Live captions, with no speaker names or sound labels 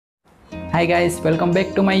Hi guys, welcome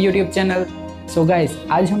back to my YouTube channel. So guys,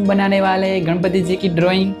 आज हम बनाने वाले हैं गणपति जी की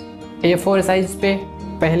ड्राइंग A4 साइज पे।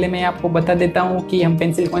 पहले मैं आपको बता देता हूँ कि हम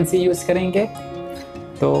पेंसिल कौन सी यूज़ करेंगे।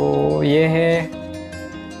 तो ये है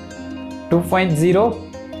 2.0,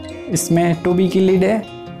 इसमें 2B की लीड है,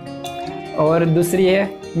 और दूसरी है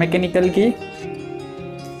मैकेनिकल की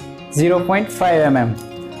 0.5 mm,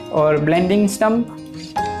 और blending stump,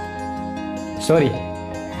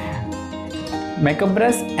 makeup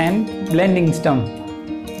brush and blending stump.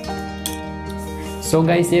 So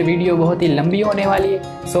guys, ये वीडियो बहुत ही लंबी होने वाली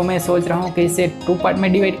है, सो मैं सोच रहा हूँ कि इसे 2 पार्ट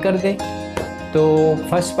में डिवाइड कर दे। तो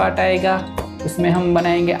फर्स्ट पार्ट आएगा, उसमें हम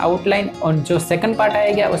बनाएंगे आउटलाइन, और जो सेकंड पार्ट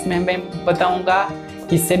आएगा उसमें मैं बताऊंगा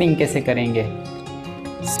कि शेडिंग कैसे करेंगे।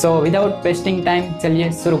 सो विदाउट वेस्टिंग टाइम,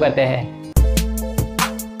 चलिए शुरू करते हैं।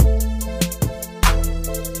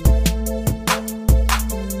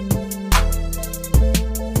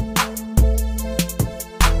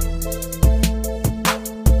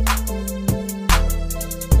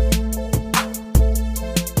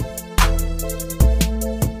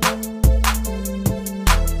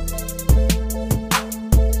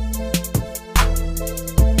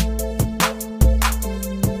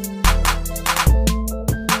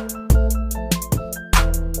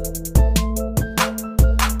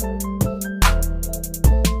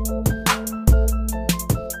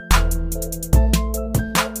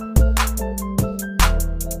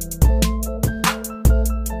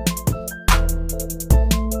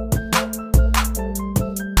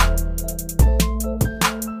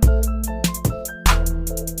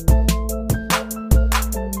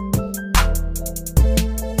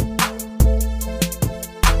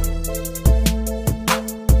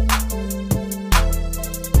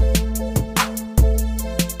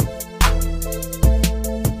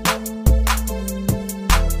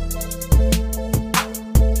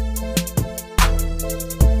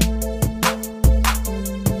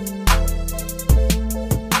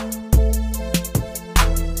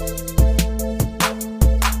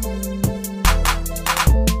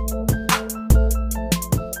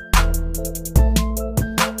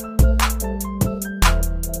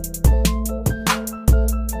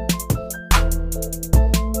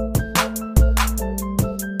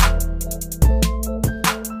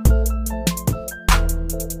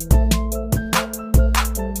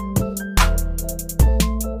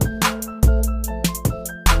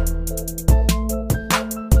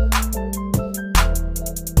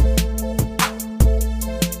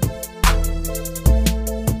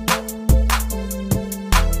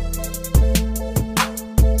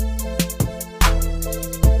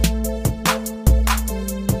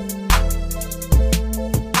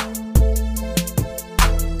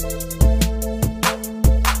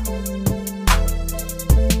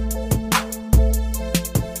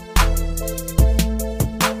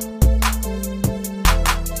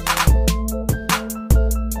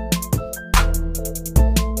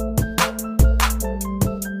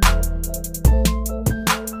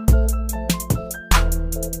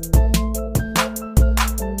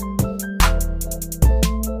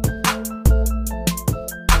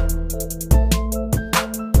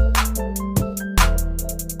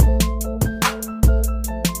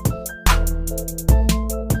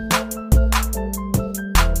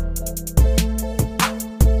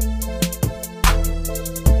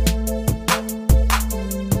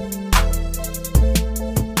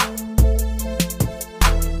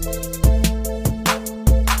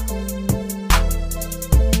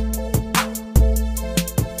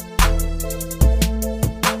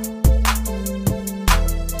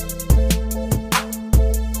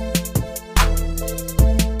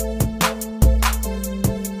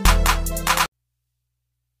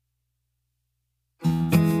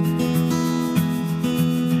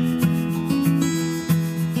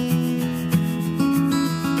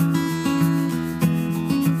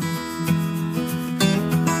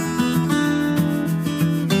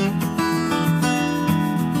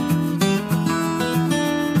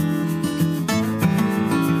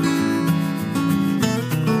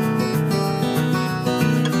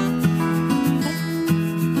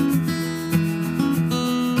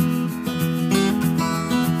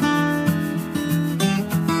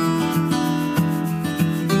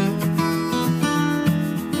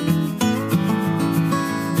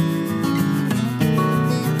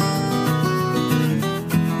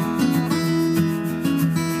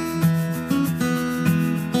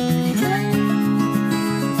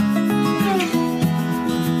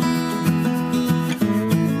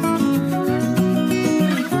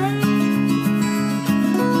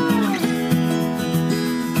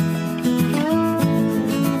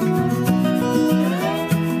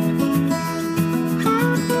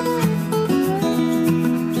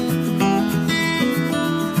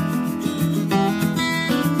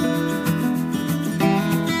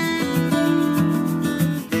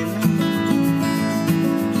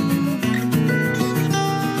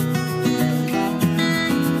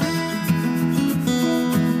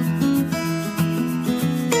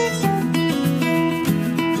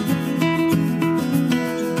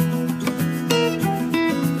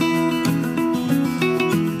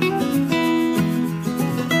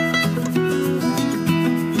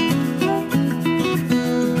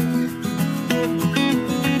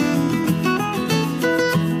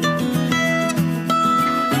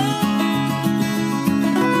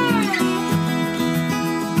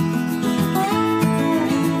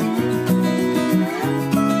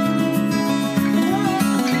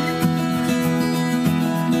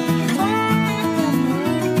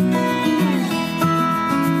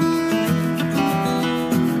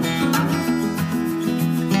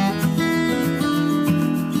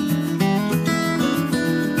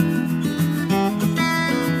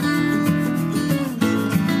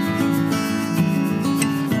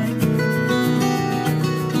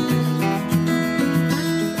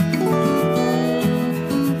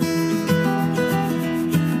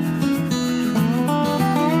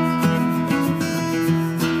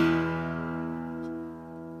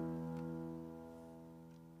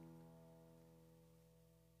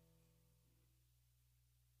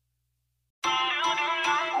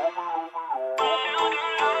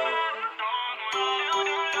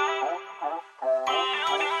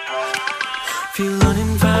 feel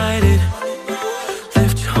uninvited.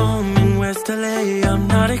 Left home in West LA, I'm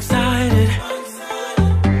not excited.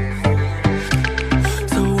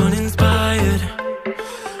 So uninspired,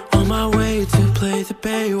 on my way to play the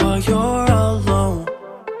bay while you're alone.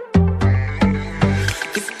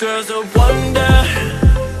 This girl's a wonder.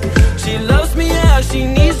 She loves me, yeah, she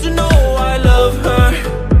needs to know I love her.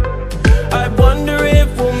 I wonder if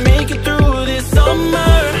we'll make it through this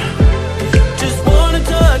summer. Just wanna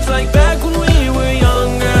touch like back when we were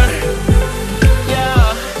younger. Yeah.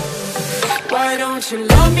 Why don't you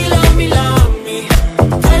love me, love me, love me?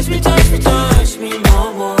 Touch me, touch me, touch me no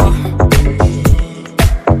more.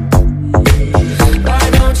 Why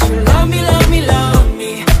don't you love me, love me, love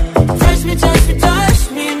me? Touch me, touch me, touch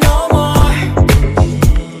me no more.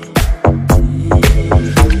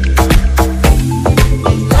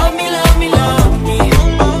 Love me, love me, love me.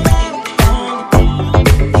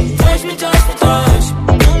 Touch me, touch me, touch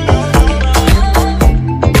me.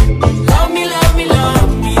 Love me, love me,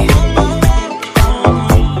 love me.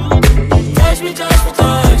 Touch me, touch me,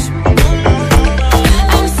 touch me.